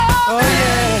Oh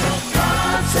yeah.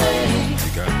 God sake,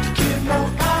 you got to give more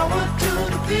power to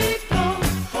the people.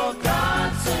 For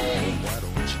God's sake, why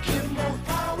don't you give more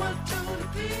power to the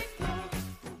people?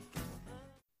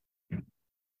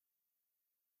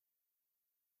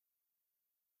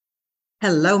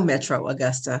 Hello, Metro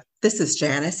Augusta. This is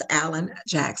Janice Allen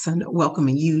Jackson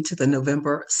welcoming you to the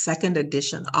November 2nd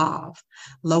edition of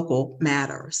Local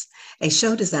Matters, a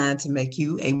show designed to make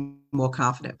you a more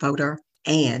confident voter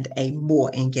and a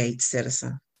more engaged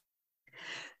citizen.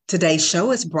 Today's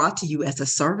show is brought to you as a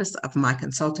service of my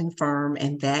consulting firm,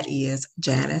 and that is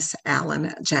Janice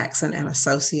Allen Jackson and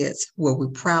Associates, where we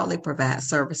proudly provide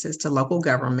services to local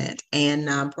government and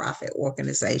nonprofit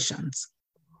organizations.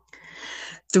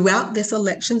 Throughout this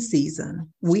election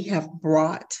season, we have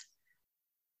brought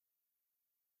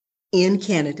in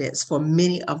candidates for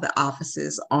many of the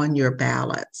offices on your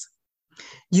ballots.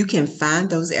 You can find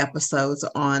those episodes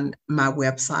on my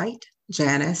website,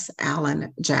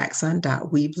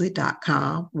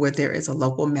 janiceallenjackson.weebly.com, where there is a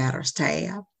Local Matters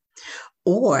tab.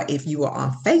 Or if you are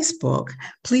on Facebook,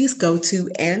 please go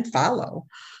to and follow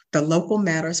the Local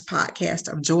Matters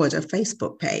Podcast of Georgia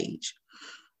Facebook page.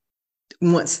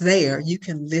 Once there, you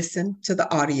can listen to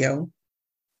the audio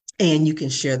and you can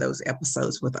share those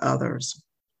episodes with others.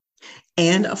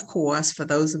 And of course, for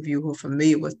those of you who are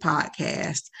familiar with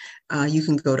podcasts, you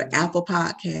can go to Apple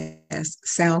Podcasts,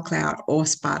 SoundCloud, or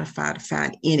Spotify to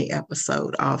find any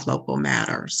episode of Local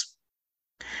Matters.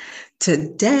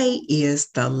 Today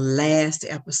is the last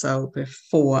episode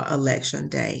before Election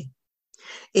Day.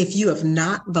 If you have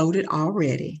not voted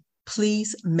already,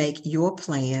 please make your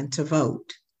plan to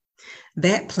vote.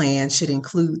 That plan should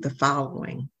include the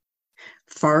following.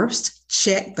 First,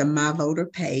 check the My Voter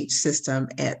page system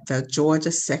at the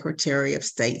Georgia Secretary of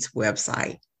State's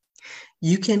website.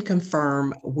 You can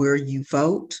confirm where you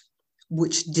vote,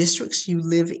 which districts you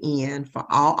live in for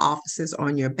all offices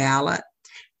on your ballot,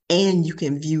 and you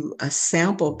can view a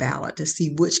sample ballot to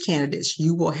see which candidates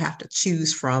you will have to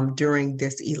choose from during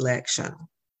this election.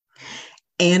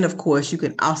 And of course, you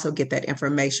can also get that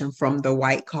information from the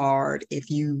white card.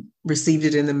 If you received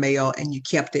it in the mail and you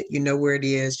kept it, you know where it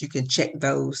is. You can check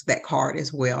that card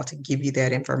as well to give you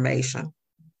that information.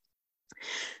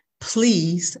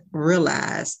 Please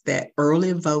realize that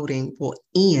early voting will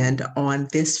end on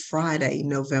this Friday,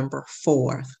 November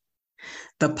 4th.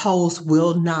 The polls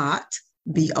will not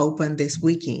be open this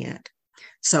weekend.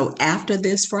 So after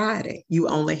this Friday, you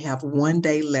only have one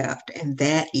day left, and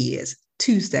that is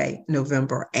Tuesday,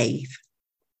 November 8th.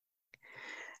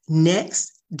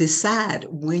 Next, decide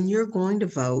when you're going to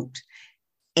vote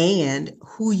and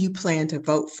who you plan to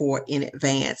vote for in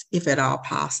advance, if at all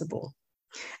possible.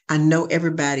 I know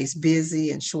everybody's busy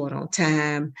and short on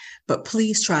time, but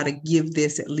please try to give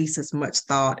this at least as much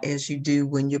thought as you do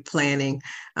when you're planning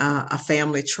a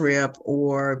family trip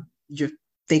or you're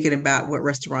thinking about what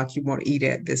restaurant you want to eat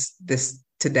at this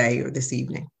today or this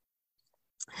evening.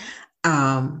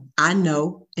 I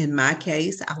know in my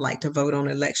case, I like to vote on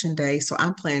Election Day, so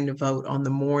I'm planning to vote on the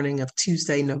morning of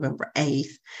Tuesday, November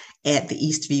 8th at the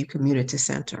Eastview Community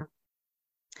Center.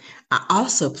 I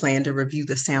also plan to review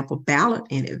the sample ballot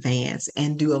in advance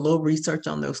and do a little research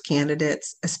on those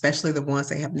candidates, especially the ones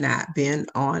that have not been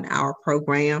on our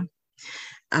program.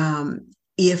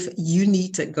 If you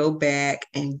need to go back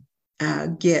and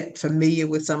get familiar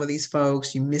with some of these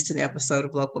folks, you missed an episode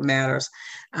of Local Matters,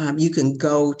 you can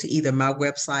go to either my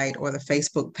website or the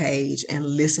Facebook page and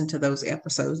listen to those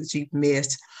episodes that you've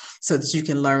missed so that you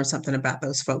can learn something about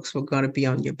those folks who are going to be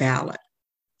on your ballot.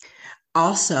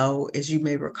 Also, as you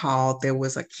may recall, there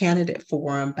was a candidate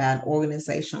forum by an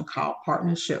organization called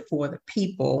Partnership for the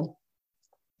People.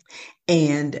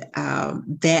 And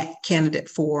that candidate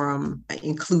forum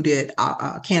included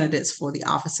candidates for the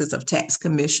offices of tax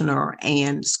commissioner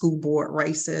and school board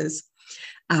races.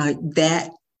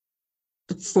 That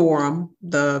forum,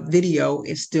 the video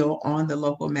is still on the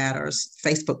Local Matters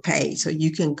Facebook page. So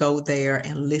you can go there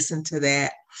and listen to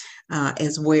that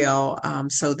as well,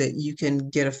 so that you can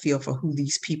get a feel for who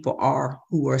these people are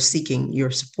who are seeking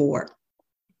your support.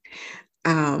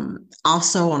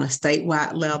 Also on a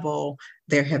statewide level,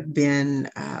 there have been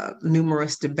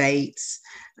numerous debates.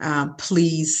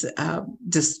 Please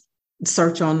just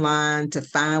search online to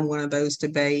find one of those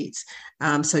debates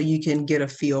so you can get a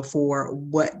feel for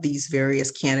what these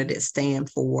various candidates stand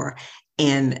for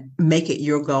and make it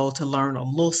your goal to learn a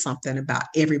little something about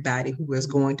everybody who is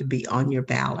going to be on your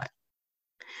ballot.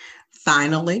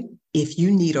 Finally, if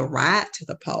you need a ride to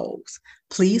the polls,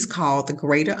 please call the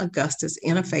Greater Augustus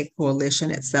Interfaith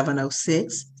Coalition at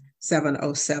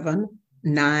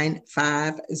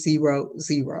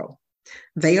 706-707-9500.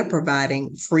 They are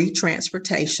providing free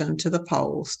transportation to the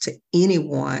polls to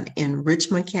anyone in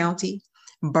Richmond County,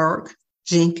 Burke,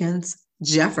 Jenkins,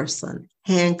 Jefferson,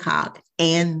 Hancock,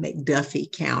 and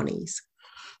McDuffie counties.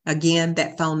 Again,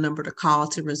 that phone number to call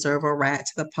to reserve a ride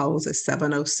to the polls is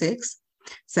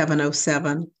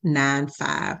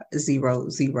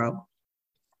 706-707-9500.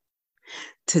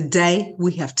 Today,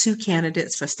 we have two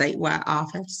candidates for statewide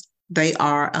office. They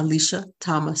are Alisha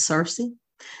Thomas Searcy,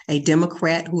 a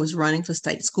Democrat who is running for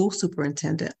state school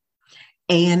superintendent,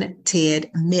 and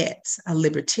Ted Metz, a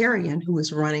Libertarian who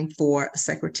is running for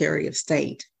Secretary of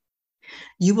State.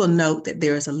 You will note that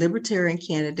there is a Libertarian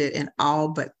candidate in all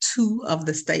but two of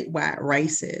the statewide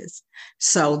races.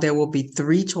 So there will be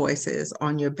three choices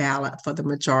on your ballot for the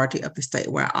majority of the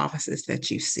statewide offices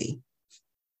that you see.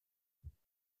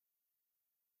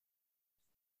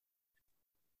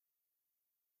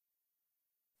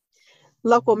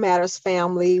 Local Matters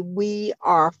family, we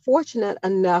are fortunate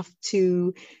enough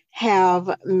to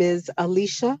have Ms.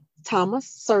 Alisha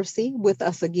Thomas Searcy with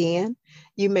us again.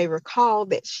 You may recall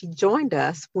that she joined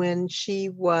us when she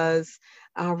was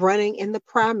running in the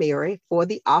primary for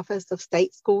the office of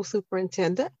State School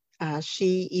Superintendent.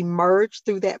 She emerged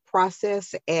through that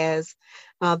process as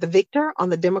the victor on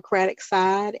the Democratic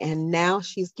side, and now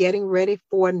she's getting ready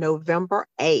for November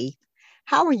 8th.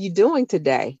 How are you doing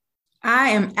today? I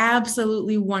am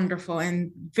absolutely wonderful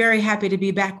and very happy to be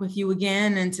back with you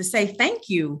again and to say thank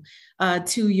you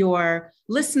to your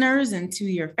listeners and to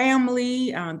your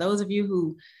family, those of you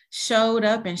who showed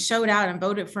up and showed out and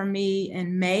voted for me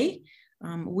in May.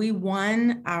 We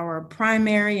won our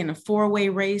primary in a four-way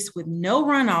race with no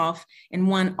runoff and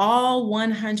won all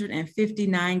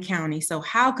 159 counties. So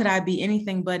how could I be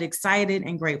anything but excited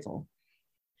and grateful?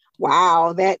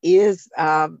 Wow, that is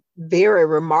very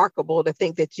remarkable to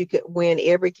think that you could win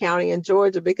every county in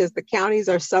Georgia, because the counties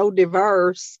are so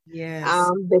diverse. Yes.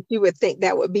 That you would think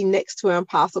that would be next to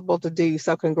impossible to do.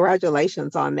 So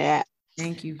congratulations on that.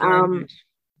 Thank you very much.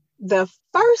 The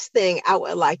first thing I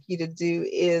would like you to do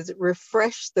is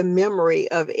refresh the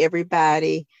memory of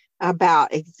everybody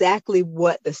about exactly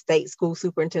what the state school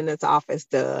superintendent's office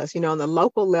does. You know, on the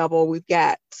local level, we've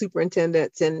got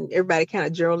superintendents and everybody kind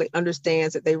of generally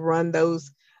understands that they run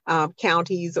those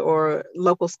counties or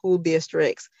local school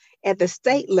districts. At the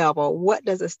state level, what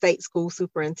does a state school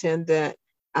superintendent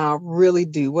really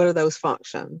do? What are those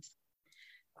functions?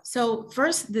 So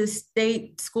first, the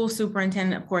state school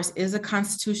superintendent, of course, is a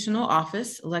constitutional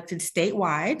office elected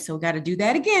statewide. So we got to do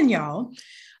that again, y'all.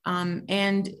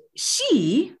 And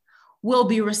she will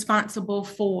be responsible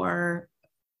for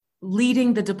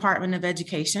leading the Department of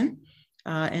Education,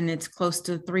 and it's close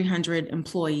to 300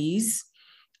 employees,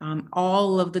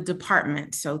 all of the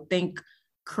departments. So think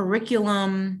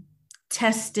curriculum,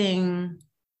 testing,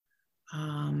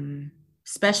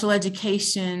 special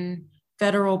education,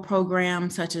 federal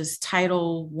programs such as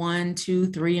Title I, II,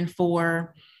 III, and IV,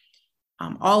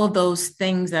 all of those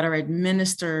things that are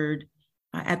administered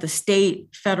at the state,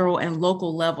 federal, and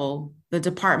local level. The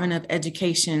Department of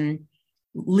Education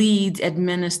leads,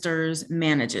 administers,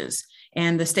 manages,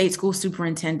 and the state school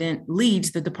superintendent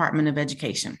leads the Department of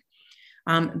Education.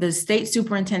 The state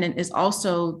superintendent is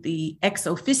also the ex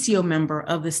officio member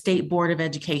of the State Board of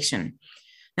Education.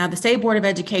 Now, the State Board of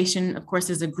Education, of course,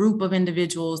 is a group of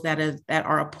individuals that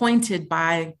are appointed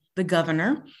by the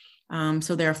governor.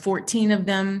 So there are 14 of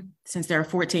them, since there are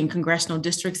 14 congressional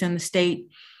districts in the state.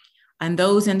 And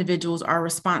those individuals are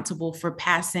responsible for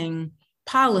passing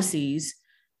policies.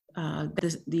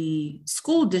 The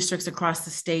school districts across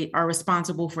the state are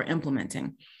responsible for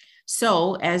implementing.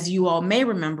 So as you all may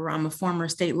remember, I'm a former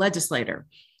state legislator.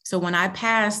 So when I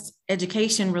passed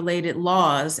education-related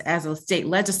laws as a state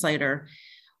legislator,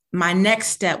 my next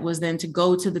step was then to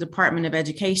go to the Department of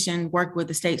Education, work with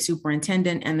the state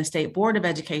superintendent and the State Board of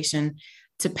Education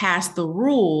to pass the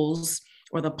rules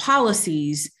or the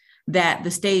policies that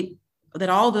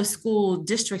all the school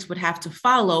districts would have to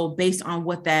follow based on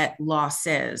what that law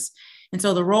says. And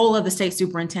so the role of the state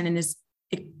superintendent is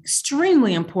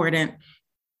extremely important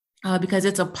because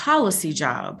it's a policy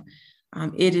job.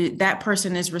 That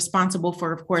person is responsible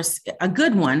for, of course, a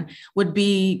good one would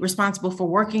be responsible for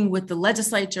working with the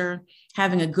legislature,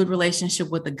 having a good relationship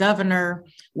with the governor,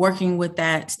 working with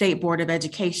that State Board of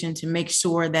Education to make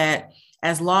sure that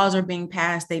as laws are being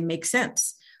passed, they make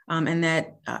sense. And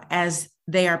that as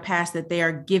they are passed, that they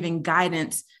are giving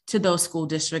guidance to those school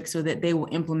districts so that they will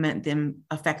implement them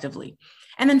effectively.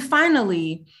 And then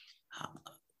finally,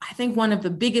 I think one of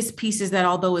the biggest pieces that,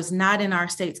 although is not in our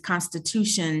state's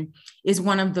constitution, is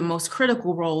one of the most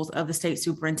critical roles of the state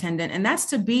superintendent, and that's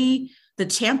to be the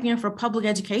champion for public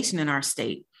education in our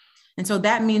state. And so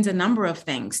that means a number of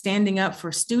things: standing up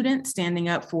for students, standing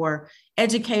up for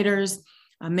educators,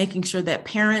 making sure that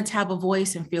parents have a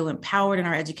voice and feel empowered in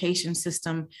our education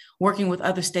system, working with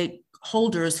other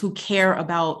stakeholders who care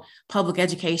about public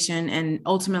education and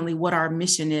ultimately what our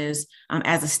mission is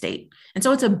as a state. And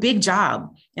so it's a big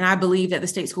job. And I believe that the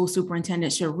state school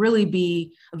superintendent should really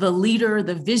be the leader,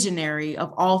 the visionary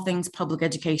of all things public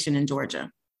education in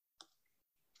Georgia.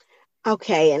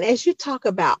 Okay, and as you talk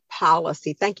about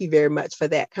policy, thank you very much for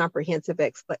that comprehensive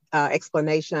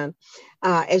explanation.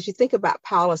 As you think about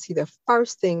policy, the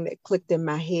first thing that clicked in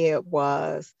my head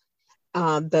was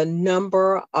the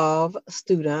number of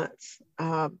students,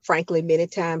 frankly, many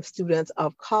times students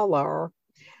of color,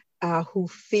 who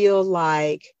feel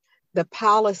like the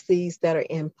policies that are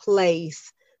in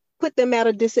place put them at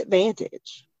a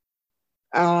disadvantage.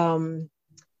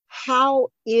 How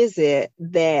is it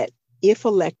that, if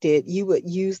elected, you would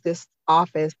use this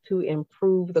office to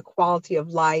improve the quality of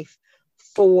life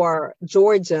for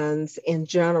Georgians in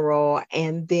general,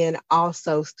 and then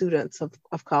also students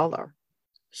of color?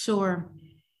 Sure.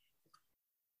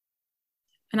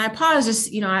 And I pause,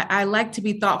 just, I like to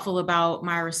be thoughtful about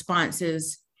my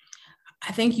responses.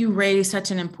 I think you raised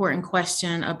such an important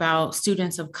question about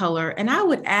students of color. And I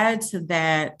would add to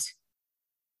that,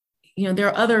 there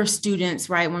are other students,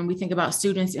 right? When we think about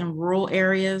students in rural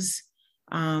areas,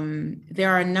 there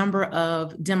are a number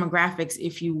of demographics,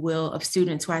 if you will, of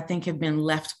students who I think have been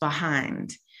left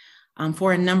behind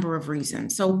for a number of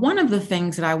reasons. So one of the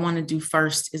things that I want to do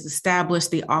first is establish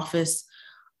the Office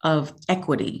of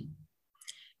Equity.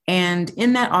 And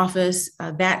in that office,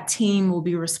 that team will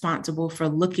be responsible for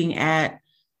looking at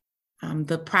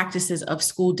the practices of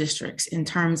school districts in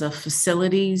terms of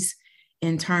facilities,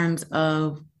 in terms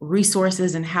of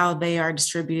resources and how they are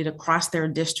distributed across their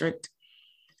district,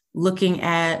 looking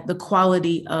at the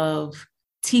quality of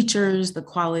teachers, the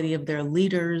quality of their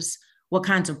leaders, what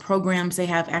kinds of programs they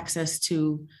have access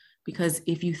to. Because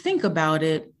if you think about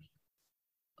it,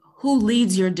 who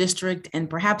leads your district and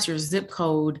perhaps your zip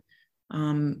code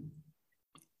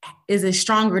is a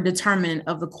stronger determinant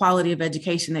of the quality of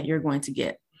education that you're going to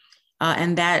get.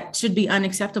 And that should be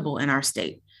unacceptable in our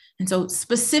state. And so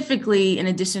specifically, in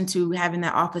addition to having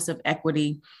that Office of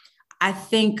Equity, I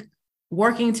think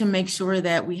working to make sure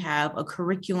that we have a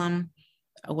curriculum,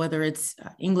 whether it's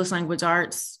English language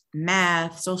arts,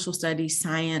 math, social studies,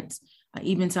 science,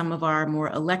 even some of our more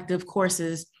elective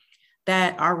courses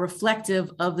that are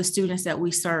reflective of the students that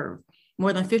we serve.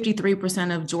 More than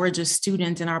 53% of Georgia's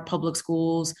students in our public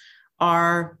schools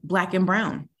are Black and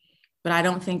brown, but I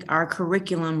don't think our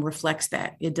curriculum reflects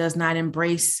that. It does not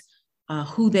embrace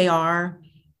who they are,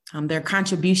 their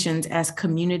contributions as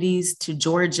communities to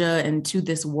Georgia and to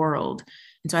this world.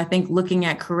 And so I think looking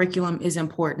at curriculum is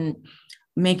important,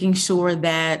 making sure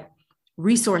that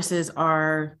resources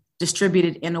are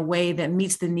distributed in a way that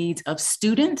meets the needs of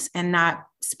students and not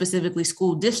specifically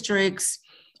school districts,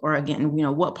 or again,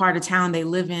 what part of town they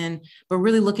live in, but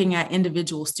really looking at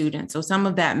individual students. So some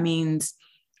of that means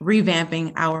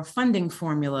revamping our funding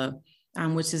formula,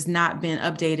 which has not been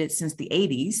updated since the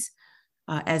 80s,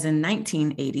 as in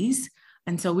 1980s.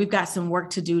 And so we've got some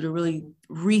work to do to really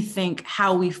rethink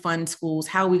how we fund schools,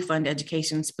 how we fund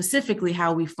education, specifically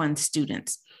how we fund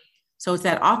students. So it's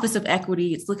that Office of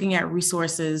Equity, it's looking at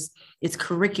resources, it's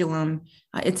curriculum,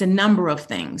 it's a number of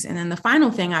things. And then the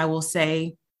final thing I will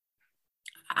say,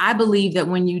 I believe that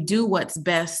when you do what's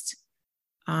best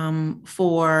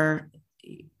for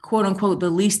quote unquote, the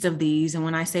least of these, and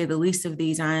when I say the least of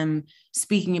these, I'm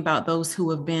speaking about those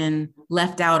who have been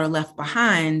left out or left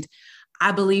behind,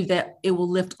 I believe that it will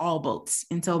lift all boats.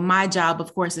 And so my job,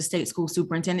 of course, as state school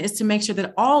superintendent, is to make sure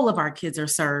that all of our kids are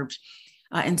served.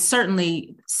 And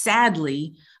certainly,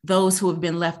 sadly, those who have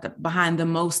been left behind the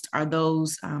most are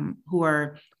those who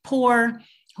are poor,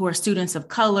 who are students of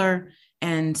color,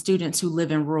 and students who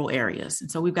live in rural areas. And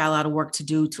so we've got a lot of work to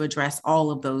do to address all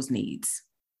of those needs.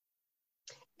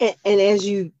 And as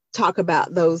you talk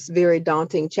about those very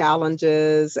daunting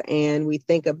challenges, and we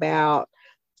think about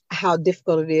how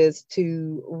difficult it is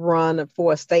to run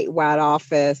for a statewide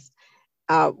office,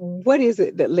 what is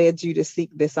it that led you to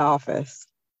seek this office?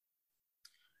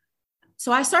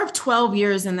 So I served 12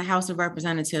 years in the House of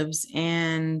Representatives,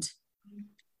 and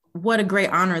what a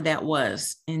great honor that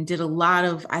was, and did a lot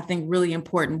of, I think, really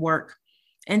important work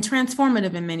and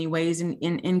transformative in many ways,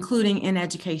 including in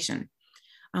education.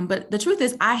 But the truth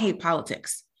is, I hate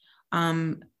politics.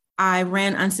 I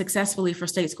ran unsuccessfully for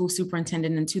state school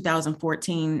superintendent in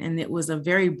 2014, and it was a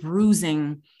very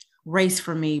bruising race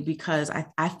for me because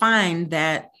I find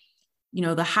that,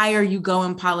 the higher you go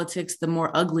in politics, the more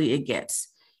ugly it gets.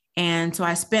 And so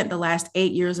I spent the last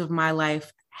 8 years of my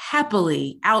life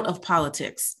happily out of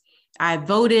politics. I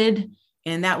voted,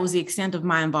 and that was the extent of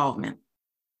my involvement.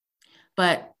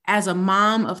 But as a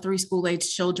mom of 3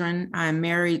 school-age children, I'm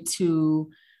married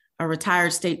to a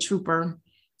retired state trooper,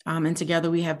 and together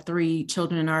we have 3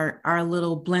 children in our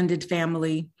little blended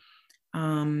family.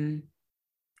 When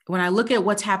I look at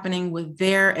what's happening with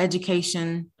their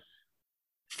education,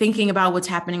 thinking about what's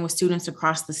happening with students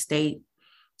across the state,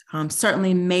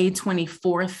 certainly May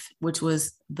 24th, which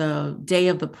was the day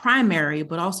of the primary,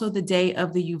 but also the day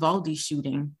of the Uvalde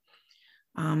shooting,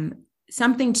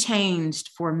 something changed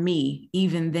for me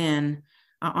even then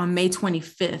on May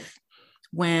 25th,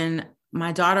 when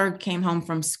my daughter came home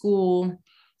from school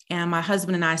and my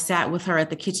husband and I sat with her at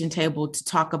the kitchen table to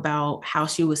talk about how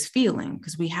she was feeling,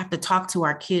 because we have to talk to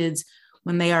our kids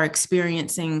when they are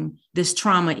experiencing this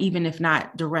trauma, even if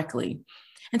not directly.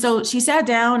 And so she sat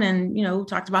down and,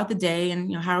 talked about the day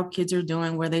and, how kids are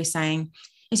doing, where they sang.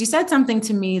 And she said something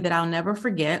to me that I'll never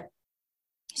forget.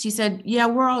 She said, yeah,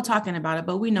 we're all talking about it,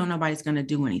 but we know nobody's going to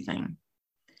do anything.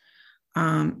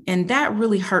 And that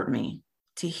really hurt me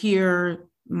to hear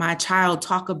my child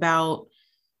talk about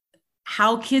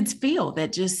how kids feel,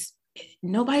 that just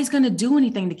nobody's going to do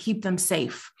anything to keep them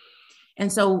safe. And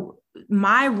so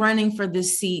my running for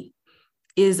this seat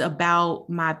is about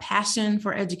my passion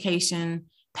for education,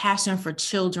 passion for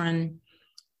children.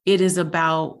 It is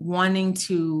about wanting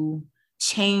to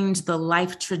change the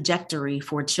life trajectory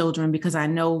for children, because I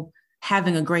know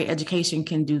having a great education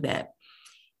can do that.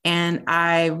 And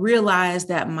I realized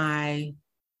that my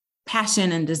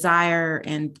passion and desire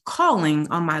and calling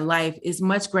on my life is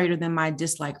much greater than my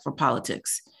dislike for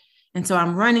politics. And so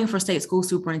I'm running for state school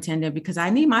superintendent because I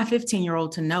need my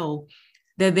 15-year-old to know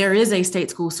that there is a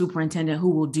state school superintendent who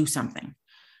will do something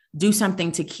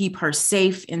to keep her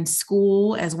safe in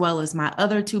school, as well as my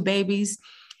other 2 babies,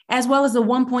 as well as the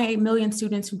 1.8 million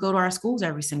students who go to our schools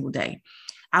every single day.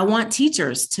 I want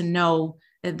teachers to know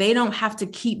that they don't have to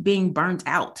keep being burnt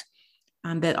out.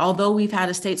 That although we've had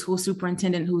a state school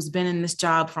superintendent who's been in this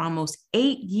job for almost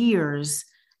 8 years,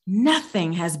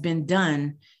 nothing has been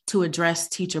done to address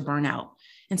teacher burnout.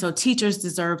 And so teachers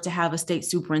deserve to have a state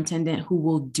superintendent who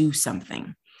will do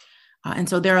something. And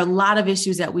so there are a lot of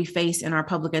issues that we face in our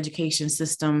public education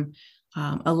system,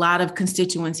 a lot of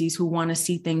constituencies who want to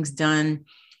see things done,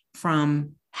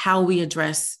 from how we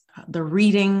address the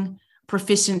reading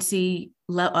proficiency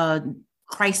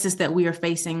crisis that we are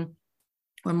facing,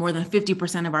 where more than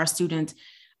 50% of our students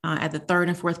at the 3rd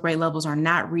and 4th grade levels are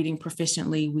not reading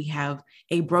proficiently. We have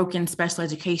a broken special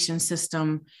education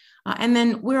system. And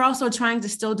then we're also trying to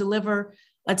still deliver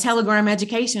a telegram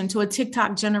education to a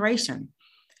TikTok generation.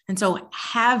 And so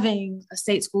having a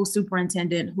state school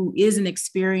superintendent who is an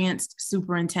experienced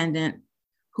superintendent,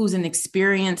 who's an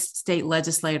experienced state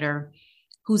legislator,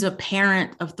 who's a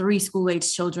parent of 3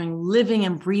 school-age children, living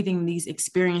and breathing these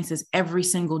experiences every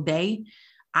single day,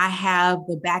 I have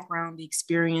the background, the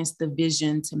experience, the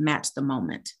vision to match the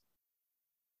moment.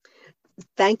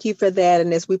 Thank you for that.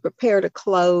 And as we prepare to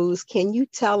close, can you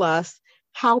tell us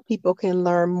how people can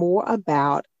learn more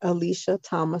about Alisha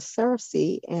Thomas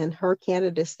Searcy and her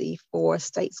candidacy for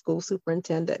state school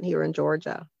superintendent here in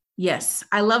Georgia? Yes,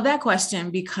 I love that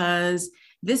question, because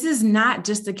this is not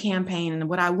just a campaign. And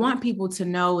what I want people to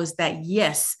know is that,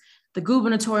 yes, the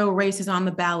gubernatorial race is on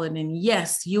the ballot, and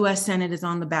yes, U.S. Senate is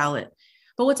on the ballot.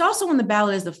 But what's also on the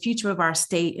ballot is the future of our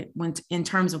state in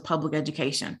terms of public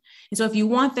education. And so if you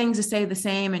want things to stay the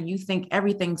same and you think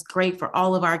everything's great for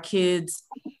all of our kids,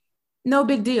 no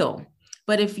big deal.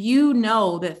 But if you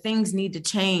know that things need to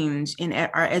change in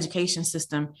our education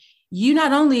system, you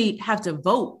not only have to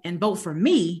vote and vote for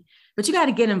me, but you got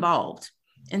to get involved.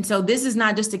 And so this is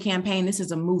not just a campaign, this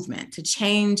is a movement to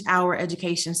change our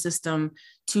education system,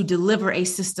 to deliver a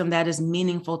system that is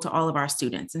meaningful to all of our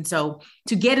students. And so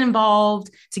to get involved,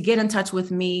 to get in touch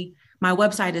with me, my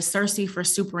website is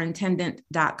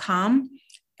searcyforsuperintendent.com,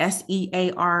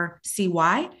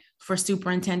 SEARCY for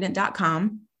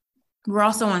superintendent.com. We're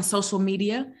also on social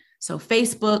media. So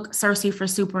Facebook, Searcy for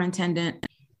Superintendent,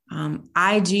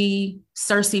 IG,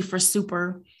 Searcy for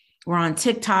Super. We're on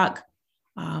TikTok.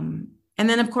 And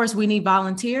then, of course, we need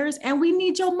volunteers and we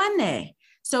need your money.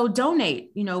 So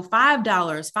donate, $5,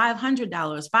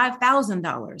 $500,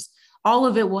 $5,000. All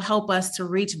of it will help us to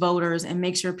reach voters and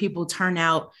make sure people turn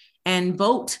out and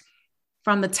vote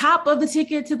from the top of the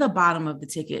ticket to the bottom of the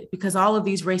ticket, because all of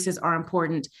these races are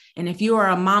important. And if you are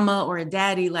a mama or a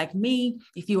daddy like me,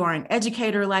 if you are an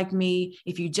educator like me,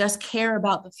 if you just care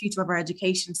about the future of our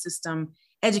education system,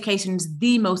 education is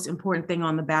the most important thing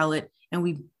on the ballot. And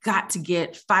we've got to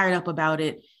get fired up about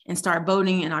it and start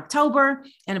voting in October.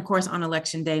 And of course, on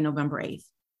Election Day, November 8th.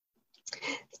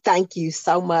 thank you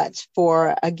so much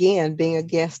for, again, being a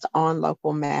guest on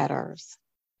Local Matters.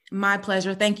 My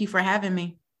pleasure. Thank you for having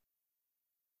me.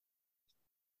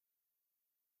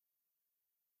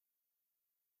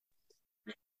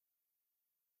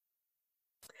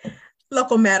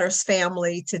 Local Matters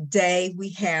family, today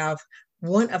we have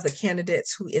one of the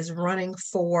candidates who is running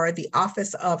for the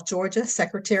office of Georgia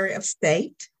Secretary of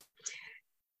State.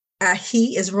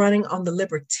 He is running on the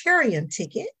Libertarian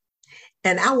ticket,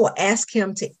 and I will ask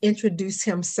him to introduce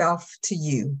himself to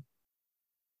you.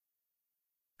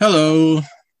 Hello,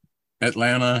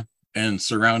 Atlanta and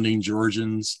surrounding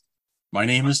Georgians. My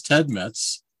name is Ted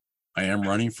Metz. I am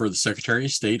running for the Secretary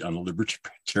of State on the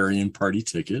Libertarian Party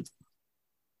ticket.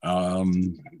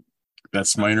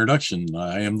 That's my introduction.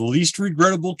 I am the least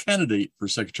regrettable candidate for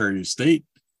Secretary of State,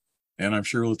 and I'm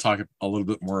sure we'll talk a little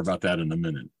bit more about that in a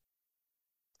minute.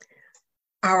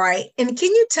 All right. And can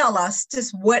you tell us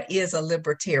just what is a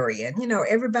libertarian? You know,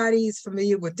 everybody's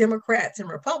familiar with Democrats and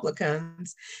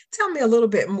Republicans. Tell me a little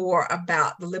bit more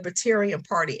about the Libertarian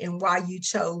Party and why you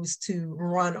chose to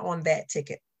run on that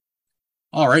ticket.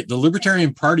 All right. The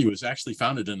Libertarian Party was actually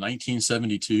founded in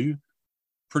 1972,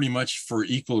 pretty much for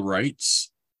equal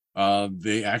rights.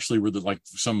 They actually were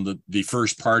some of the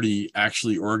first party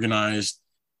actually organized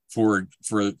for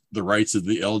the rights of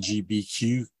the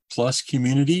LGBTQ plus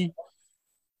community.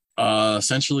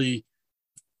 Essentially,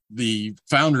 the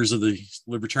founders of the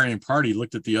Libertarian Party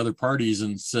looked at the other parties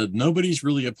and said, nobody's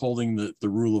really upholding the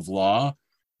rule of law.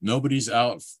 Nobody's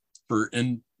out for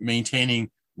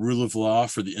maintaining rule of law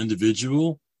for the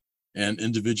individual and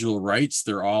individual rights.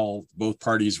 Both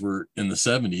parties were in the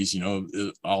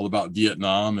 70s, all about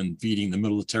Vietnam and feeding the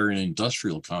military and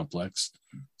industrial complex.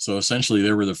 So essentially,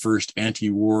 they were the first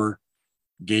anti-war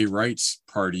gay rights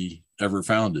party ever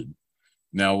founded.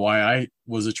 Now, why I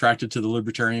was attracted to the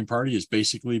Libertarian Party is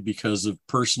basically because of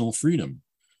personal freedom.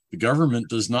 The government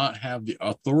does not have the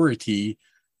authority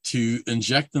to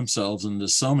inject themselves into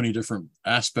so many different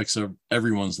aspects of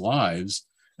everyone's lives.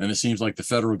 And it seems like the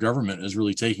federal government is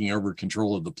really taking over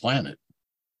control of the planet.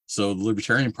 So the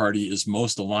Libertarian Party is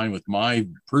most aligned with my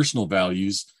personal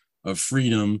values of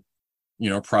freedom,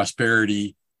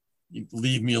 prosperity.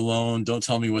 Leave me alone. Don't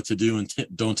tell me what to do, and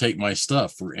don't take my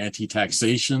stuff. We're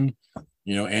anti-taxation,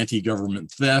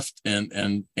 anti-government theft,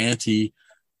 and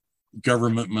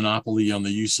anti-government monopoly on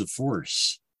the use of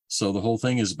force. So the whole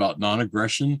thing is about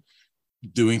non-aggression,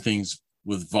 doing things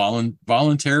with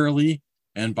voluntarily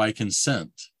and by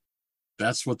consent.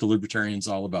 That's what the Libertarian's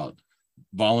all about.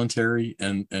 Voluntary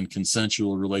and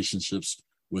consensual relationships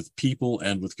with people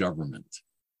and with government.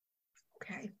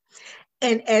 Okay.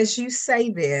 And as you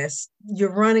say this,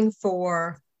 you're running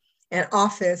for an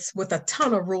office with a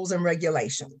ton of rules and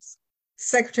regulations.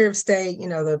 Secretary of State,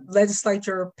 the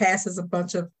legislature passes a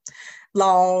bunch of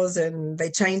laws and they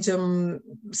change them,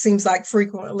 seems like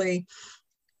frequently.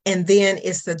 And then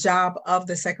it's the job of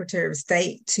the Secretary of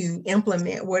State to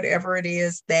implement whatever it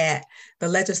is that the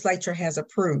legislature has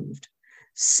approved.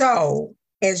 So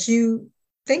as you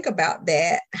think about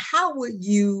that, how would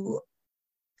you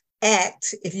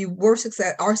act if you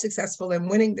are successful in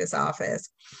winning this office?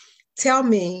 Tell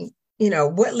me,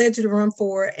 what led you to run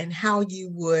for it and how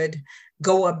you would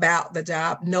go about the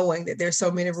job, knowing that there's so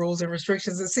many rules and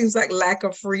restrictions. It seems like lack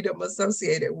of freedom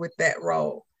associated with that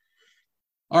role.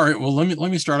 All right. Well,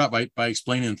 let me start out by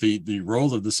explaining the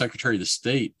role of the Secretary of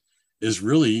State is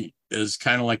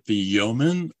kind of like the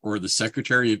yeoman or the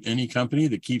secretary of any company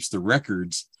that keeps the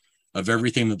records of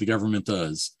everything that the government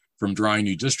does, from drawing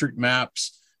new district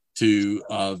maps to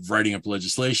writing up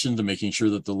legislation, to making sure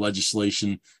that the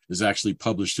legislation is actually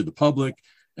published to the public,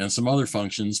 and some other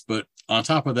functions. But on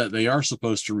top of that, they are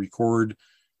supposed to record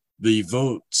the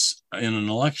votes in an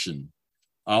election.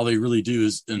 All they really do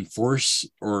is enforce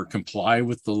or comply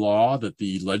with the law that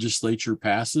the legislature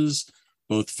passes.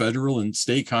 Both federal and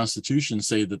state constitutions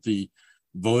say that the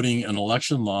voting and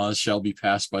election laws shall be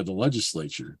passed by the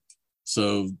legislature.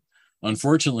 So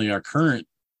unfortunately, our current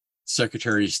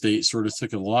Secretary of State sort of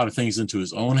took a lot of things into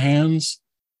his own hands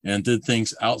and did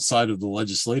things outside of the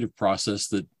legislative process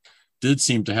that did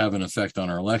seem to have an effect on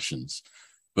our elections.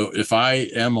 But if I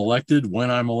am elected, when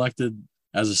I'm elected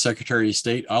as a Secretary of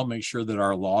State, I'll make sure that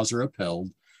our laws are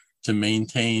upheld to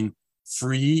maintain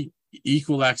free,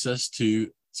 equal access to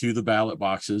the ballot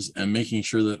boxes, and making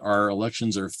sure that our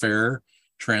elections are fair,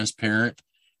 transparent,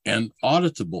 and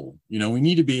auditable. We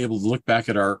need to be able to look back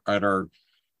at our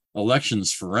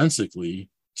elections forensically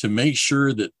to make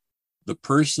sure that the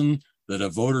person that a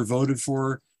voter voted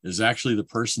for is actually the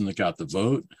person that got the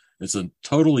vote. It's a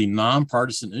totally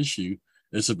nonpartisan issue.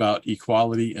 It's about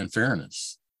equality and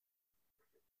fairness.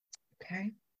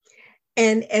 Okay.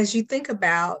 And as you think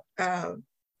about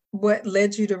what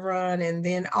led you to run, and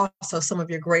then also some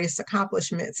of your greatest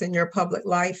accomplishments in your public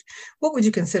life, what would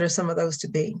you consider some of those to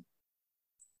be?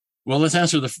 Well, let's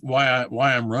answer why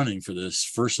I'm running for this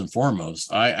first and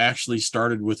foremost. I actually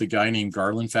started with a guy named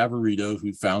Garland Favorito,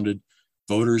 who founded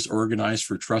Voters Organized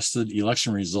for Trusted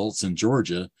Election Results in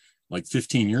Georgia like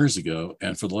 15 years ago.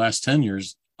 And for the last 10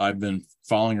 years, I've been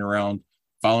following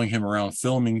him around,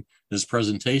 filming his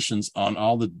presentations on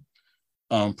all the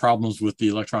problems with the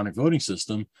electronic voting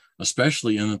system,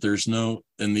 especially in that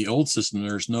in the old system,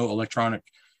 there's no electronic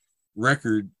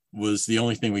record. Was the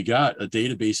only thing we got, a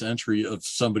database entry of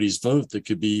somebody's vote that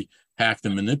could be hacked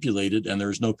and manipulated, and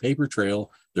there's no paper trail.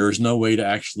 There is no way to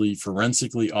actually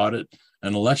forensically audit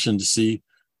an election to see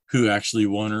who actually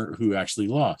won or who actually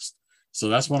lost. So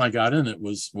that's when I got in. It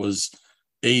was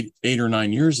 8 or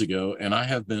 9 years ago, and I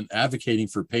have been advocating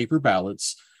for paper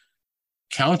ballots,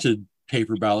 counted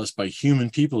paper ballots by human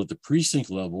people at the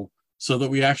precinct level, so that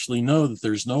we actually know that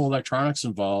there's no electronics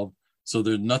involved, so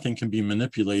that nothing can be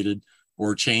manipulated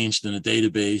or changed in a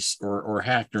database or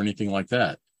hacked or anything like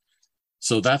that.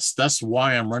 So that's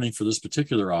why I'm running for this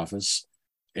particular office.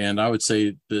 And I would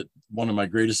say that one of my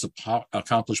greatest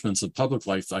accomplishments of public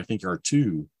life, I think, are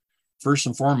two. First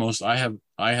and foremost, I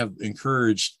have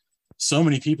encouraged so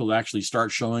many people to actually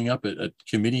start showing up at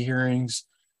committee hearings,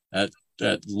 at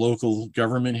local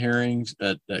government hearings,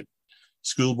 at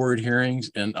school board hearings.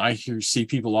 And I see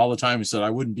people all the time who said, I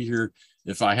wouldn't be here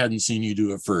if I hadn't seen you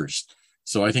do it first.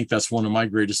 So I think that's one of my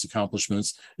greatest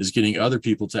accomplishments, is getting other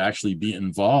people to actually be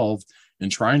involved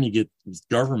in trying to get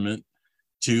government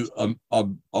to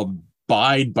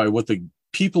abide by what the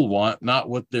people want, not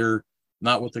what the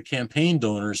campaign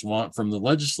donors want from the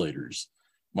legislators.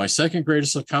 My second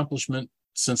greatest accomplishment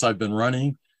since I've been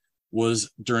running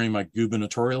was during my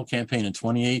gubernatorial campaign in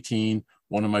 2018.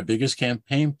 One of my biggest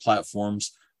campaign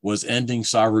platforms was ending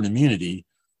sovereign immunity,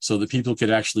 so that people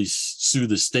could actually sue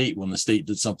the state when the state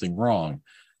did something wrong.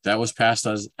 That was passed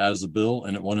as a bill,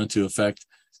 and it went into effect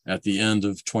at the end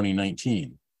of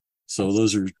 2019. So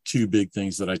those are two big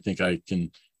things that I think I can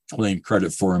claim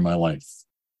credit for in my life.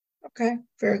 Okay,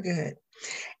 very good.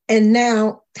 And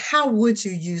now, how would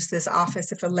you use this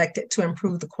office if elected to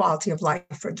improve the quality of life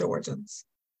for Georgians?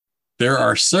 There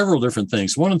are several different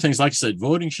things. One of the things, like I said,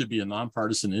 voting should be a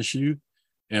nonpartisan issue.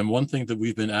 And one thing that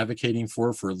we've been advocating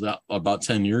for about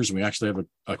 10 years, and we actually have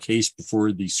a case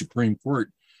before the Supreme Court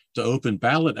to open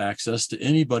ballot access to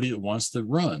anybody that wants to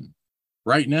run.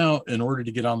 Right now, in order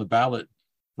to get on the ballot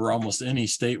for almost any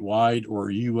statewide or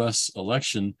U.S.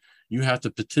 election, you have to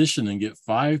petition and get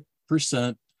 5%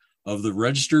 of the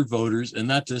registered voters in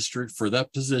that district for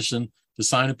that position to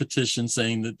sign a petition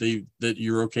saying that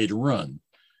you're okay to run.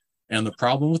 And the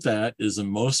problem with that is, in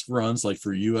most runs, like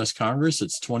for U.S. Congress,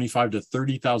 it's 25 to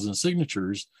 30,000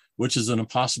 signatures, which is an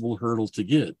impossible hurdle to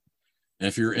get. And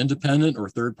if you're independent or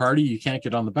third party, you can't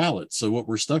get on the ballot. So what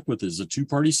we're stuck with is a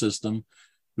two-party system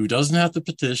who doesn't have to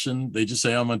petition. They just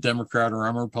say, I'm a Democrat or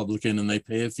I'm a Republican, and they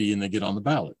pay a fee and they get on the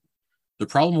ballot. The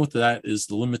problem with that is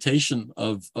the limitation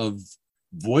of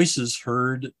voices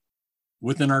heard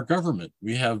within our government.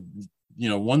 We have,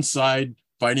 one side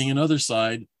fighting another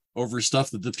side over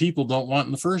stuff that the people don't want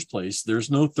in the first place. There's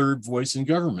no third voice in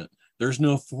government. There's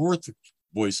no fourth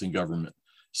voice in government.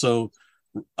 So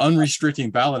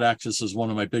unrestricting ballot access is one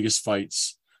of my biggest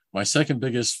fights. My second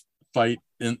biggest fight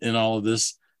in all of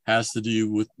this has to do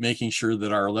with making sure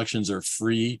that our elections are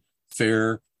free,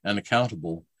 fair, and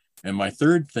accountable. And my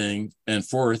third thing and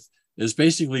fourth is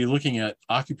basically looking at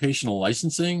occupational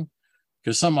licensing,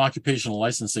 because some occupational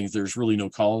licensing, there's really no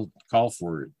call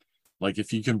for it. Like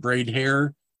if you can braid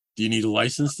hair, do you need a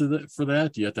license for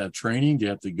that? Do you have to have training? Do you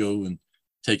have to go and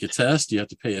take a test? Do you have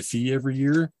to pay a fee every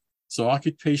year? So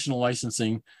occupational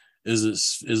licensing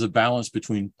is a balance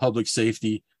between public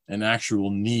safety and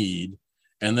actual need.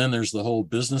 And then there's the whole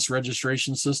business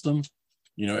registration system.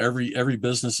 Every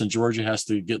business in Georgia has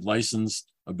to get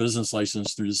a business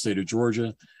license through the state of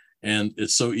Georgia. And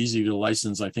it's so easy to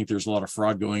license. I think there's a lot of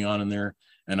fraud going on in there.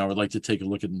 And I would like to take a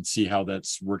look at and see how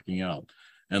that's working out.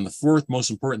 And the fourth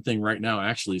most important thing right now,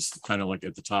 actually, is kind of like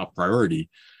at the top priority,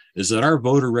 is that our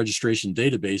voter registration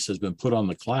database has been put on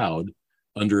the cloud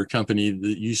under a company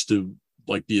that used to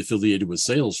be affiliated with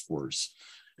Salesforce.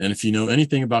 And if you know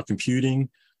anything about computing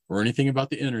or anything about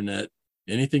the internet,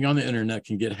 anything on the internet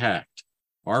can get hacked.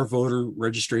 Our voter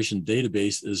registration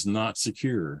database is not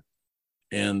secure.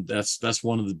 And that's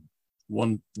one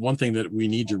thing that we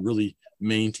need to really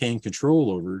maintain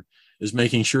control over, is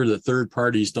making sure that third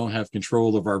parties don't have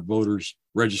control of our voters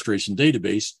registration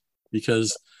database,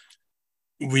 because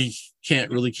we can't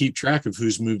really keep track of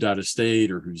who's moved out of state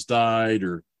or who's died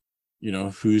or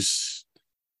who's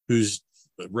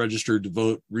registered to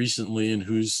vote recently and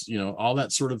who's, all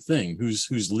that sort of thing,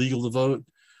 who's legal to vote.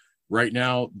 Right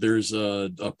now, there's a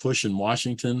push in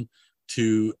Washington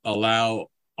to allow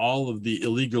all of the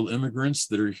illegal immigrants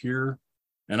that are here.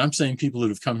 And I'm saying people that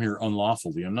have come here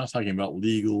unlawfully. I'm not talking about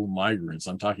legal migrants.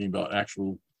 I'm talking about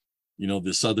actual,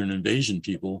 the Southern invasion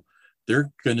people.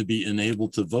 They're going to be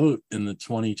enabled to vote in the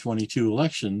 2022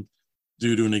 election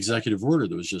due to an executive order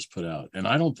that was just put out. And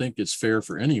I don't think it's fair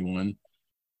for anyone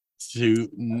to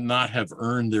not have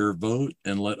earned their vote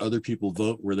and let other people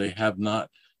vote where they have not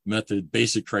met the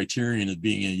basic criterion of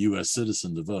being a U.S.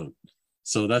 citizen to vote.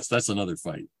 So that's another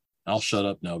fight. I'll shut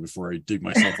up now before I dig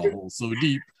myself a hole so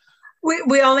deep.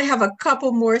 We only have a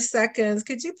couple more seconds.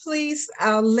 Could you please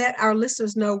let our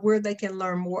listeners know where they can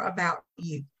learn more about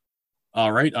you?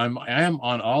 All right. I am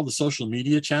on all the social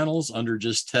media channels under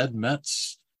just Ted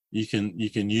Metz. You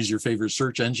can use your favorite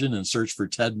search engine and search for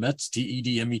Ted Metz,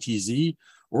 TEDMETZ,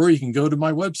 or you can go to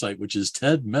my website, which is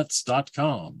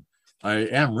tedmetz.com. I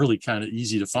am really kind of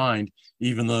easy to find,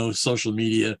 even though social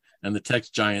media and the tech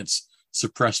giants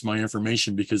suppress my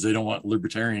information because they don't want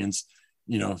libertarians,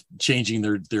 changing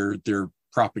their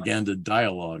propaganda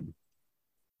dialogue.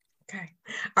 Okay.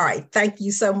 All right. Thank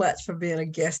you so much for being a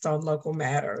guest on Local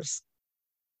Matters.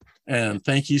 And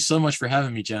thank you so much for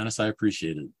having me, Janice. I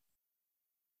appreciate it.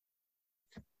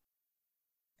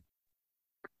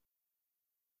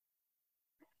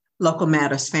 Local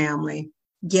Matters family,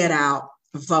 get out,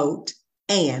 vote,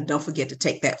 and don't forget to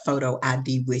take that photo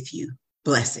ID with you.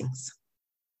 Blessings.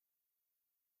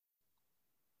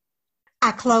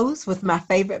 I close with my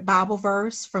favorite Bible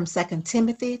verse from 2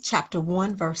 Timothy chapter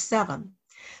 1, verse 7.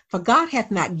 For God hath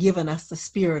not given us the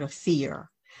spirit of fear,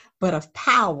 but of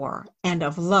power and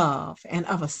of love and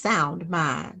of a sound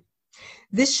mind.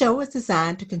 This show is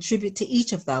designed to contribute to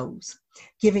each of those,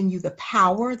 giving you the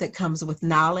power that comes with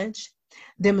knowledge,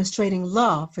 demonstrating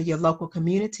love for your local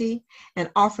community, and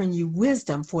offering you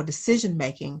wisdom for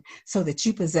decision-making so that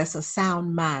you possess a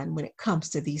sound mind when it comes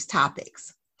to these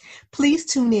topics. Please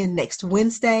tune in next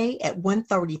Wednesday at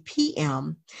 1:30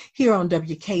 p.m. here on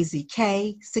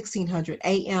WKZK 1600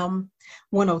 AM,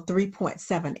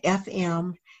 103.7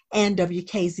 FM, and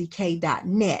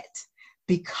WKZK.net,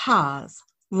 because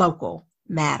local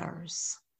matters.